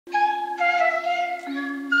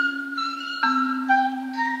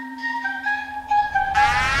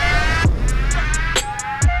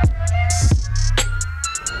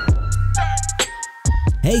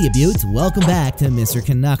Hey you beauts, welcome back to Mr.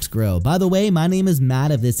 Canucks-grow. By the way, my name is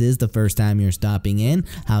Matt if this is the first time you're stopping in.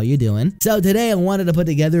 How you doing? So today I wanted to put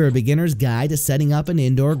together a beginner's guide to setting up an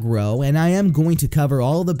indoor grow, and I am going to cover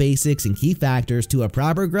all the basics and key factors to a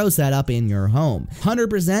proper grow setup in your home.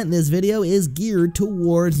 100% this video is geared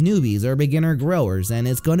towards newbies or beginner growers, and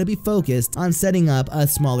it's going to be focused on setting up a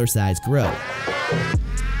smaller size grow.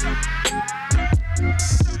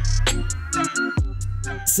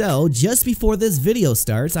 So, just before this video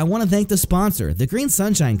starts, I want to thank the sponsor, the Green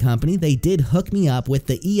Sunshine Company. They did hook me up with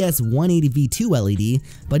the ES180V2 LED,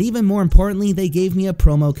 but even more importantly, they gave me a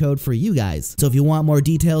promo code for you guys. So if you want more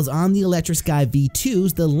details on the Electric Sky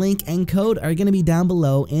V2s, the link and code are going to be down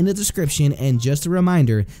below in the description, and just a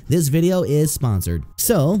reminder, this video is sponsored.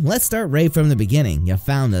 So, let's start right from the beginning. You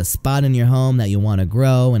found a spot in your home that you want to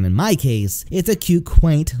grow, and in my case, it's a cute,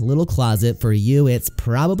 quaint little closet. For you, it's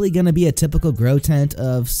probably going to be a typical grow tent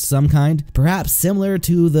of some kind, perhaps similar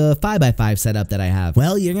to the 5x5 setup that I have.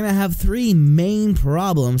 Well, you're gonna have three main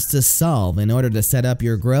problems to solve in order to set up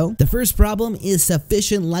your grow. The first problem is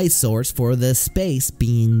sufficient light source for the space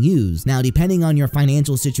being used. Now, depending on your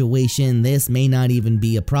financial situation, this may not even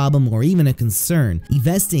be a problem or even a concern.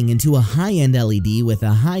 Investing into a high-end LED with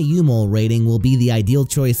a high UMOL rating will be the ideal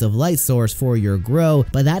choice of light source for your grow,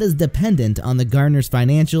 but that is dependent on the gardener's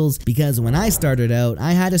financials, because when I started out,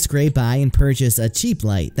 I had to scrape by and purchase a cheap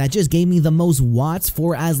light that just gave me the most watts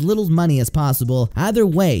for as little money as possible. Either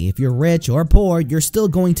way, if you're rich or poor, you're still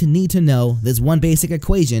going to need to know this one basic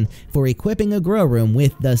equation for equipping a grow room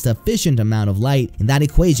with the sufficient amount of light, and that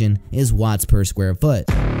equation is watts per square foot.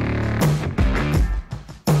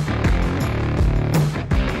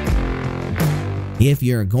 If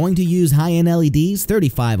you're going to use high-end LEDs,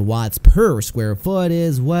 35 watts per square foot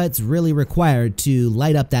is what's really required to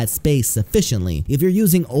light up that space sufficiently. If you're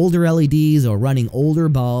using older LEDs or running older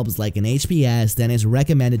bulbs like an HPS, then it's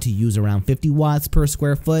recommended to use around 50 watts per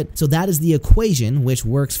square foot. So that is the equation which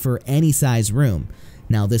works for any size room.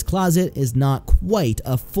 Now, this closet is not quite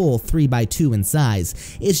a full 3x2 in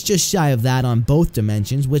size. It's just shy of that on both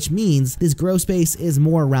dimensions, which means this grow space is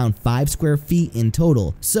more around 5 square feet in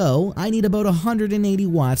total. So I need about 180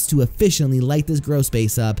 watts to efficiently light this grow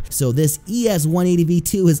space up, so this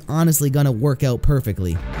ES180V2 is honestly gonna work out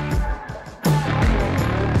perfectly.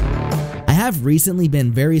 I have recently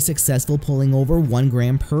been very successful pulling over 1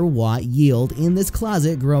 gram per watt yield in this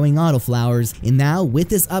closet growing autoflowers, and now with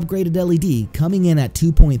this upgraded LED coming in at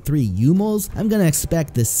 2.3 UMOLs, I'm gonna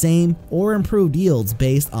expect the same or improved yields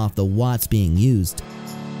based off the watts being used.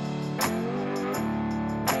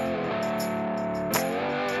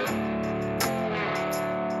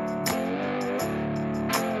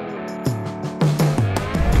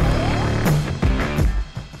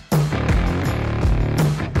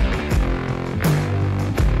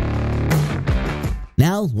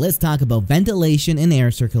 Now, let's talk about ventilation and air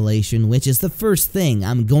circulation, which is the first thing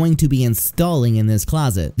I'm going to be installing in this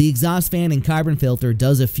closet. The exhaust fan and carbon filter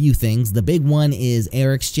does a few things. The big one is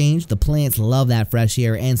air exchange. The plants love that fresh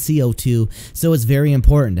air and CO2, so it's very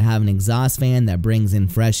important to have an exhaust fan that brings in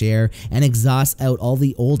fresh air and exhausts out all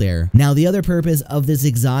the old air. Now, the other purpose of this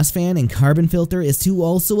exhaust fan and carbon filter is to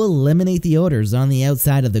also eliminate the odors on the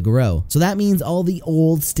outside of the grow. So that means all the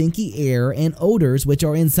old stinky air and odors which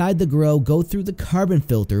are inside the grow go through the carbon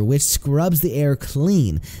filter, which scrubs the air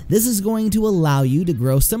clean. This is going to allow you to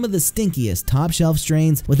grow some of the stinkiest top shelf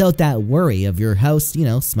strains without that worry of your house,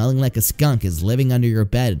 smelling like a skunk is living under your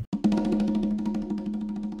bed.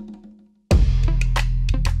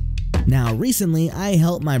 Now, recently, I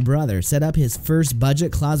helped my brother set up his first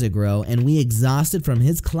budget closet grow, and we exhausted from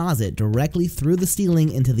his closet directly through the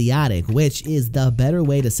ceiling into the attic, which is the better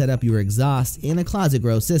way to set up your exhaust in a closet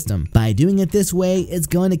grow system. By doing it this way, it's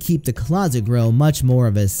going to keep the closet grow much more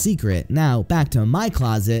of a secret. Now, back to my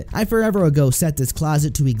closet, I forever ago set this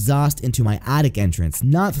closet to exhaust into my attic entrance,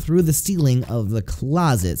 not through the ceiling of the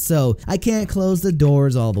closet, so I can't close the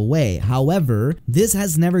doors all the way. However, this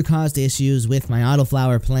has never caused issues with my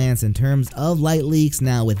autoflower plants in terms of light leaks.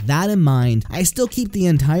 Now, with that in mind, I still keep the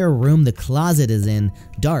entire room the closet is in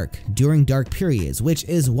dark during dark periods, which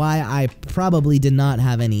is why I probably did not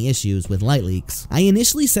have any issues with light leaks. I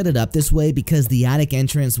initially set it up this way because the attic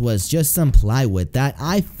entrance was just some plywood that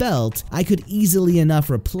I felt I could easily enough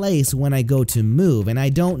replace when I go to move, and I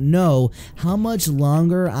don't know how much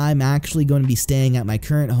longer I'm actually going to be staying at my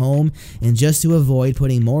current home, and just to avoid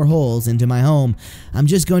putting more holes into my home, I'm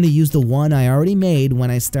just going to use the one I already made when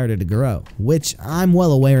I started to grow. grow, which I'm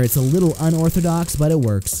well aware it's a little unorthodox, but it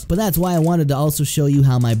works. But that's why I wanted to also show you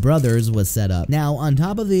how my brother's was set up. Now, on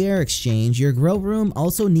top of the air exchange, your grow room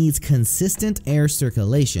also needs consistent air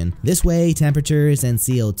circulation. This way, temperatures and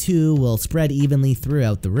CO2 will spread evenly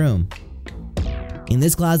throughout the room. In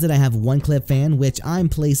this closet, I have one clip fan, which I'm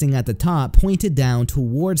placing at the top, pointed down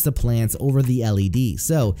towards the plants over the LED.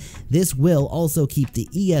 So this will also keep the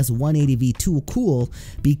ES180V2 cool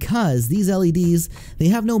because these LEDs, they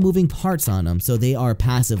have no moving parts on them, so they are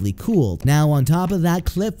passively cooled. Now, on top of that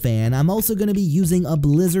clip fan, I'm also going to be using a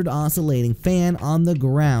blizzard oscillating fan on the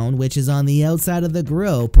ground, which is on the outside of the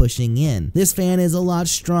grow pushing in. This fan is a lot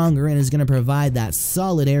stronger and is going to provide that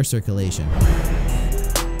solid air circulation.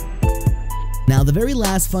 Now, the very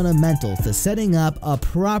last fundamental to setting up a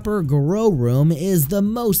proper grow room is the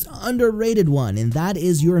most underrated one, and that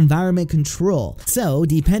is your environment control. So,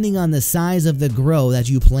 depending on the size of the grow that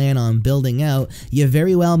you plan on building out, you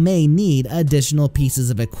very well may need additional pieces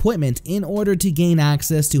of equipment in order to gain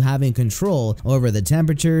access to having control over the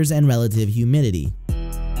temperatures and relative humidity.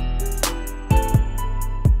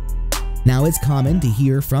 Now, it's common to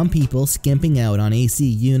hear from people skimping out on AC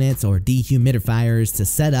units or dehumidifiers to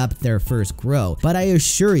set up their first grow, but I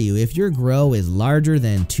assure you, if your grow is larger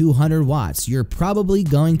than 200 watts, you're probably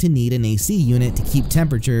going to need an AC unit to keep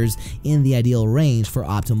temperatures in the ideal range for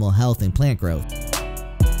optimal health and plant growth.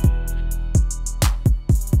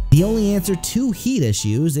 The only answer to heat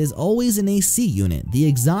issues is always an AC unit. The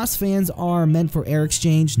exhaust fans are meant for air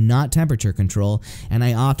exchange, not temperature control, and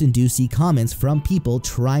I often do see comments from people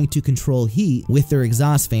trying to control heat with their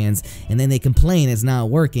exhaust fans, and then they complain it's not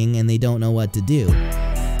working and they don't know what to do.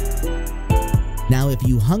 Now, if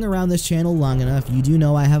you hung around this channel long enough, you do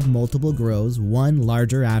know I have multiple grows, one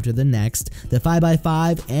larger after the next. The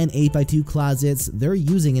 5x5 and 8x2 closets, they're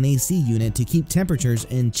using an AC unit to keep temperatures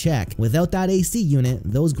in check. Without that AC unit,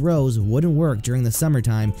 those grows wouldn't work during the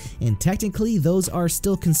summertime, and technically those are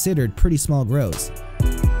still considered pretty small grows.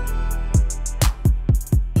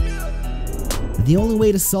 The only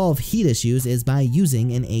way to solve heat issues is by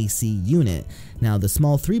using an AC unit. Now, the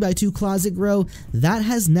small 3x2 closet grow, that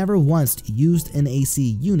has never once used an AC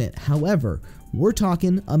unit. However, we're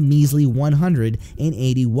talking a measly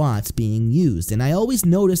 180 watts being used, and I always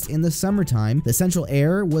noticed in the summertime, the central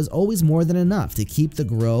air was always more than enough to keep the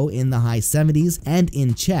grow in the high 70s and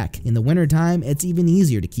in check. In the wintertime, it's even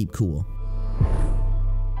easier to keep cool.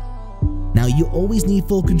 Now, you always need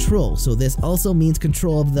full control, so this also means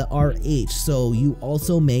control of the RH, so you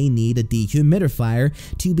also may need a dehumidifier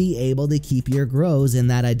to be able to keep your grows in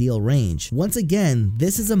that ideal range. Once again,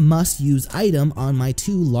 this is a must-use item on my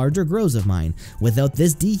two larger grows of mine. Without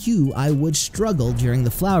this dehu, I would struggle during the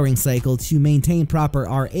flowering cycle to maintain proper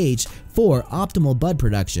RH for optimal bud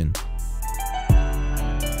production.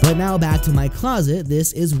 But now back to my closet.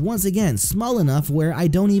 This is once again small enough where I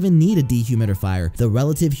don't even need a dehumidifier. The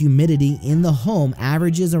relative humidity in the home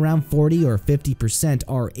averages around 40 or 50%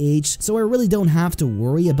 RH, so I really don't have to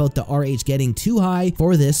worry about the RH getting too high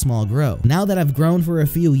for this small grow. Now that I've grown for a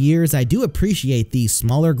few years, I do appreciate these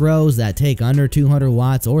smaller grows that take under 200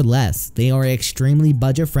 watts or less. They are extremely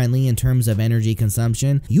budget friendly in terms of energy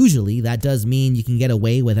consumption. Usually that does mean you can get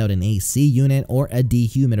away without an AC unit or a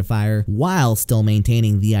dehumidifier while still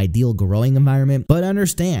maintaining the ideal growing environment. But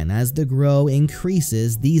understand, as the grow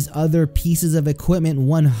increases, these other pieces of equipment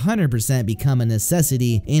 100% become a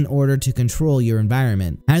necessity in order to control your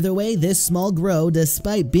environment. Either way, this small grow,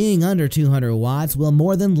 despite being under 200 watts, will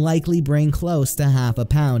more than likely bring close to half a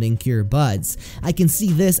pound in cured buds. I can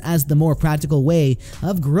see this as the more practical way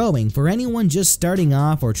of growing for anyone just starting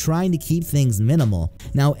off or trying to keep things minimal.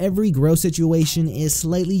 Now, every grow situation is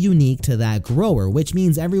slightly unique to that grower, which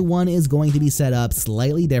means everyone is going to be set up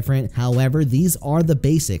slightly different. However, these are the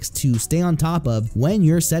basics to stay on top of when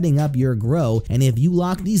you're setting up your grow, and if you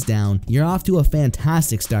lock these down, you're off to a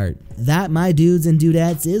fantastic start. That, my dudes and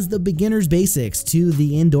dudettes, is the beginner's basics to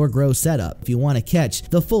the indoor grow setup. If you want to catch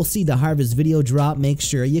the full seed to harvest video drop, make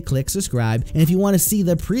sure you click subscribe, and if you want to see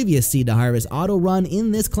the previous seed to harvest auto run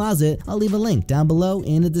in this closet, I'll leave a link down below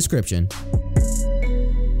in the description.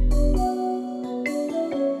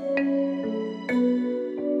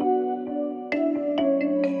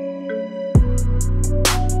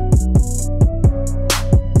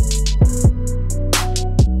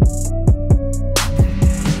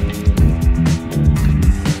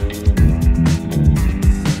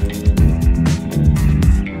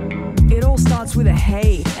 With a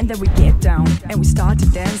hey, and then we get down and we start to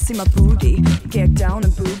dance in my booty, get down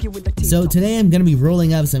and boogie with the So today I'm going to be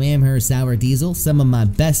rolling up some Amherst Sour Diesel, some of my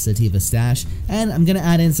best sativa stash, and I'm going to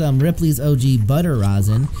add in some Ripley's OG butter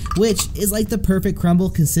rosin, which is like the perfect crumble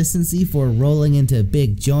consistency for rolling into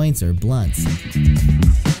big joints or blunts.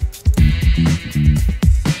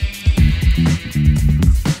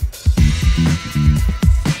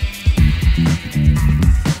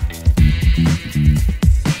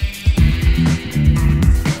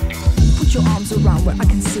 Put your arms around where I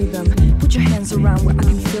can see them. Put your hands around where I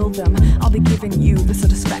can feel them. I'll be giving you the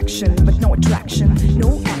satisfaction, but no attraction,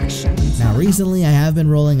 no action. Now recently I have been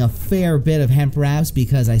rolling a fair bit of hemp wraps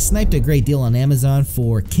because I sniped a great deal on Amazon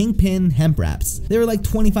for Kingpin hemp wraps. They were like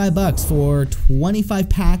 25 bucks for 25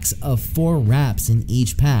 packs of 4 wraps in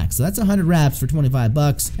each pack. So that's 100 wraps for 25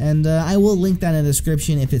 bucks, and I will link that in the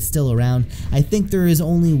description if it's still around. I think there is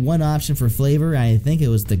only one option for flavor. I think it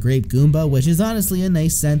was the Grape Goomba, which is honestly a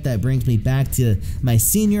nice scent that brings me back to my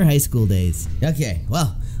senior high school days. Okay,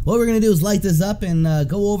 well, what we're gonna do is light this up and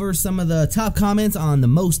go over some of the top comments on the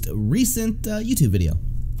most recent YouTube video.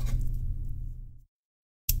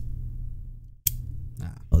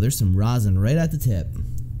 Oh, there's some rosin right at the tip.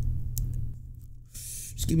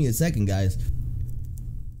 Just give me a second, guys.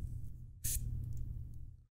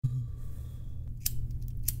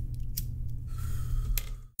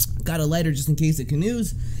 Got a lighter just in case it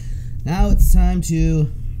canoes. Now it's time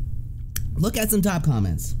to look at some top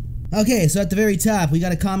comments. Okay, so at the very top, we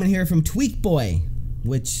got a comment here from Tweakboy,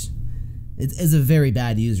 which is a very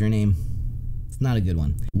bad username. It's not a good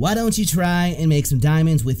one. Why don't you try and make some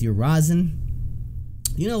diamonds with your rosin?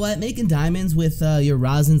 You know what? Making diamonds with your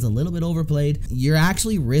rosin's a little bit overplayed. You're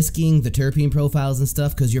actually risking the terpene profiles and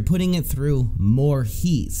stuff because you're putting it through more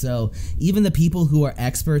heat. So even the people who are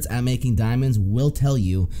experts at making diamonds will tell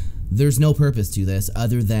you there's no purpose to this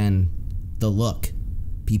other than the look.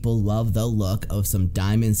 People love the look of some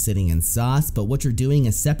diamonds sitting in sauce, but what you're doing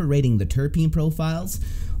is separating the terpene profiles,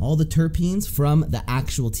 all the terpenes, from the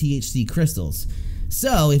actual THC crystals.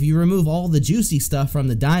 So if you remove all the juicy stuff from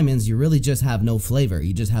the diamonds, you really just have no flavor.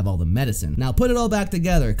 You just have all the medicine. Now put it all back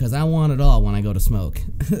together, because I want it all when I go to smoke.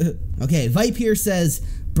 Okay, Vipe here says,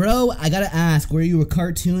 bro, I gotta ask, were you a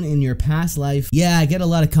cartoon in your past life? Yeah, I get a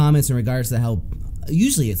lot of comments in regards to how,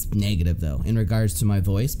 usually it's negative though, in regards to my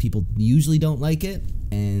voice. People usually don't like it.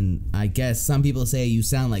 And I guess some people say you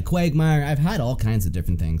sound like Quagmire. I've had all kinds of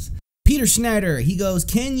different things. Peter Schneider, he goes,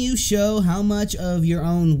 can you show how much of your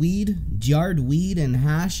own weed, jarred weed and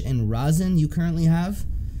hash and rosin you currently have?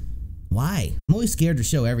 Why? I'm always scared to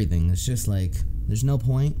show everything. It's just like, there's no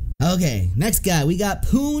point. Okay, next guy, we got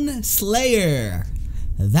Poon Slayer.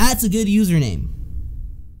 That's a good username.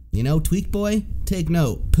 You know, Tweakboy, take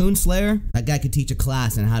note. Poon Slayer, that guy could teach a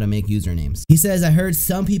class on how to make usernames. He says, I heard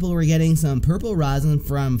some people were getting some purple rosin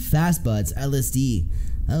from Fast Buds LSD.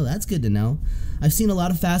 Oh, that's good to know. I've seen a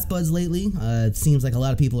lot of Fast Buds lately. It seems like a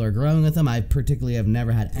lot of people are growing with them. I particularly have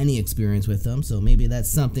never had any experience with them, so maybe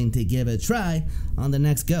that's something to give a try on the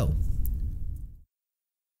next go.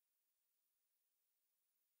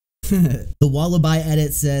 The Wallaby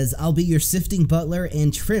edit says, I'll be your sifting butler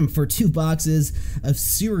and trim for 2 boxes of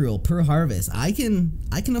cereal per harvest. I can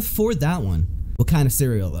afford that one. What kind of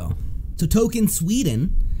cereal though? So Token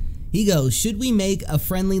Sweden, he goes, should we make a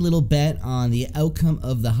friendly little bet on the outcome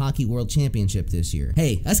of the Hockey World Championship this year?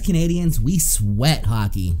 Hey, us Canadians, we sweat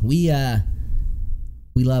hockey. We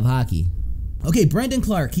love hockey. Okay, Brendan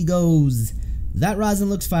Clark, he goes, that rosin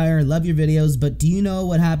looks fire, love your videos, but do you know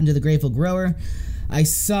what happened to the Grateful Grower? I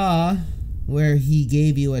saw where he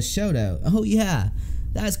gave you a shout out. Oh yeah,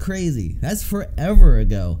 that's crazy. That's forever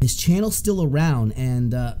ago. His channel's still around,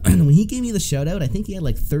 and when he gave me the shout out, I think he had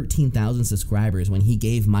like 13,000 subscribers when he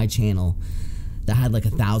gave my channel that had like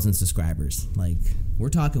 1,000 subscribers. Like, we're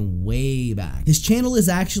talking way back. His channel is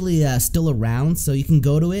actually still around, so you can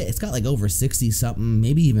go to it. It's got like over 60 something,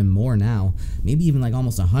 maybe even more now. Maybe even like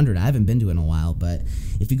almost 100. I haven't been to it in a while, but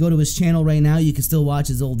if you go to his channel right now, you can still watch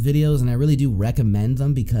his old videos, and I really do recommend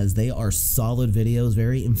them because they are solid videos,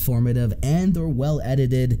 very informative, and they're well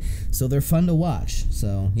edited, so they're fun to watch.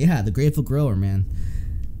 So yeah, the Grateful Grower, man.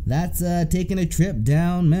 That's taking a trip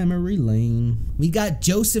down memory lane. We got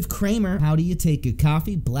Joseph Kramer. How do you take your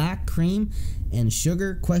coffee? Black, cream, and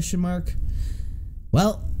sugar? Question mark.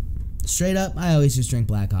 Well, straight up, I always just drink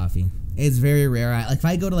black coffee. It's very rare. Like if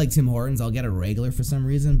I go to like Tim Hortons, I'll get a regular for some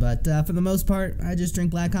reason, but for the most part, I just drink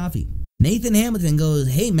black coffee. Nathan Hamilton goes,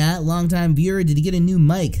 hey Matt, longtime viewer, did you get a new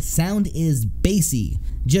mic? Sound is bassy.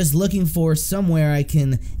 Just looking for somewhere I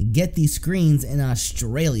can get these screens in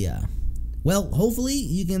Australia. Well, hopefully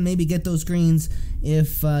you can maybe get those screens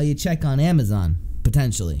if you check on Amazon,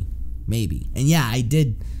 potentially, maybe. And yeah, I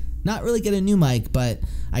did not really get a new mic, but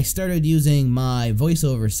I started using my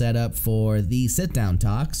voiceover setup for the sit-down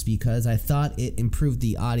talks because I thought it improved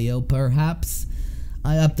the audio. Perhaps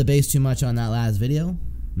I upped the bass too much on that last video.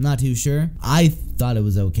 I'm not too sure. I thought it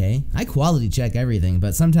was okay. I quality check everything,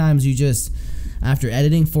 but sometimes you just, after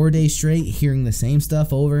editing 4 days straight, hearing the same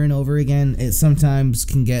stuff over and over again, it sometimes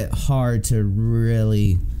can get hard to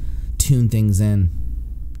really tune things in,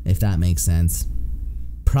 if that makes sense.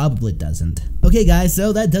 Probably doesn't. Okay guys,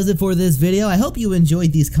 so that does it for this video. I hope you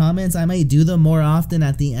enjoyed these comments. I might do them more often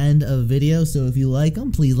at the end of videos, so if you like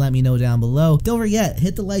them, please let me know down below. Don't forget,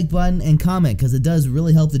 hit the like button and comment because it does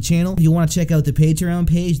really help the channel. If you want to check out the Patreon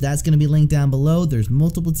page, that's going to be linked down below. There's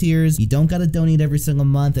multiple tiers. You don't got to donate every single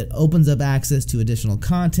month. It opens up access to additional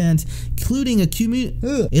content, including a community.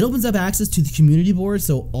 It opens up access to the community board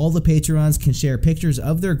so all the Patrons can share pictures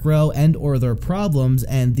of their grow and or their problems,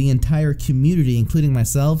 and the entire community, including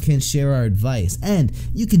myself, can share our advice. And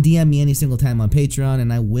you can DM me any single time on Patreon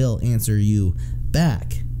and I will answer you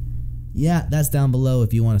back. Yeah, that's down below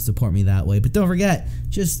if you want to support me that way. But don't forget,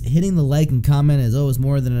 just hitting the like and comment is always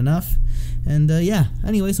more than enough. And yeah,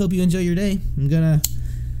 anyways, hope you enjoy your day. I'm gonna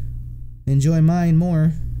enjoy mine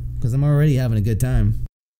more because I'm already having a good time.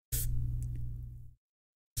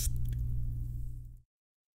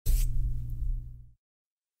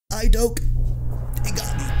 I doke.